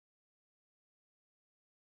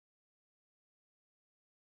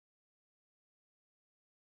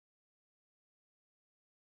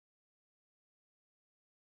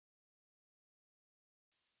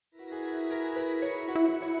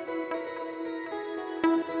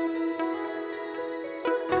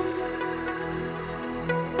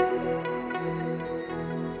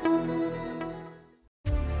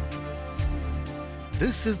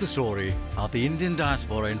This is the story of the Indian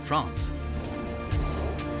diaspora in France.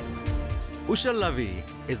 Usha Lavie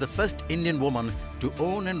is the first Indian woman to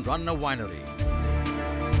own and run a winery.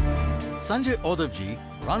 Sanjay Audavji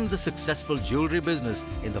runs a successful jewellery business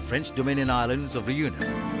in the French Dominion islands of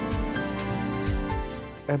Reunion.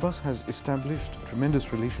 Airbus has established a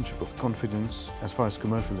tremendous relationship of confidence as far as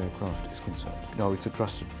commercial aircraft is concerned. Now it's a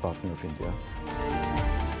trusted partner of India.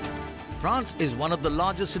 France is one of the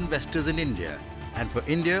largest investors in India, and for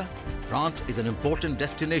India, France is an important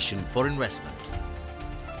destination for investment.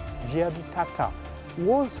 J.R.D. Tata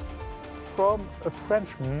was from a French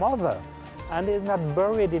mother and is not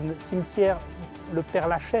buried in the Cimetière Le Père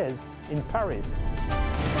Lachaise in Paris.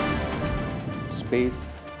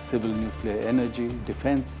 Space, civil nuclear energy,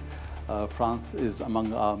 defense, France is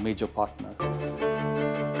among our major partners.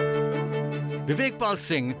 Vivekpal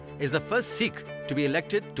Singh is the first Sikh to be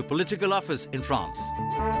elected to political office in France.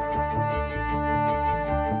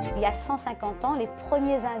 Il y a 150 ans, les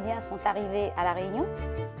premiers Indiens sont arrivés à La Réunion.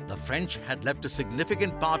 The French had left a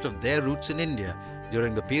significant part of their roots in India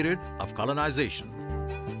during the period of colonization.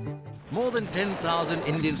 More than 10,000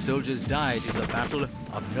 Indian soldiers died in the Battle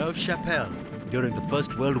of Neuve-Chapelle during the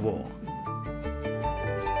First World War.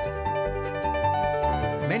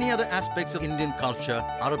 Many other aspects of Indian culture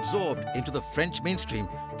are absorbed into the French mainstream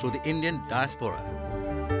through the Indian diaspora.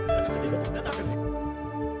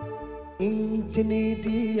 We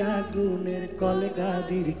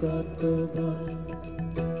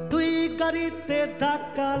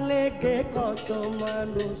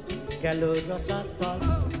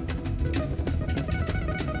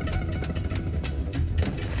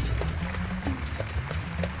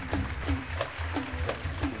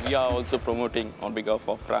are also promoting, on behalf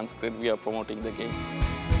of France Grid, we are promoting the game.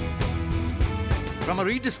 From a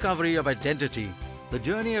rediscovery of identity, the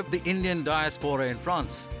journey of the Indian diaspora in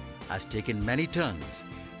France has taken many turns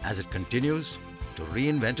as it continues to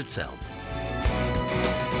reinvent itself.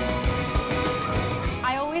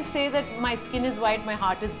 I always say that my skin is white, my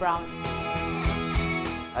heart is brown.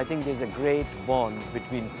 I think there's a great bond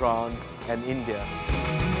between France and India.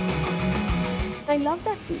 I love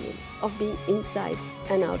that feeling of being inside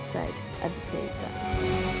and outside at the same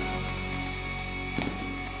time.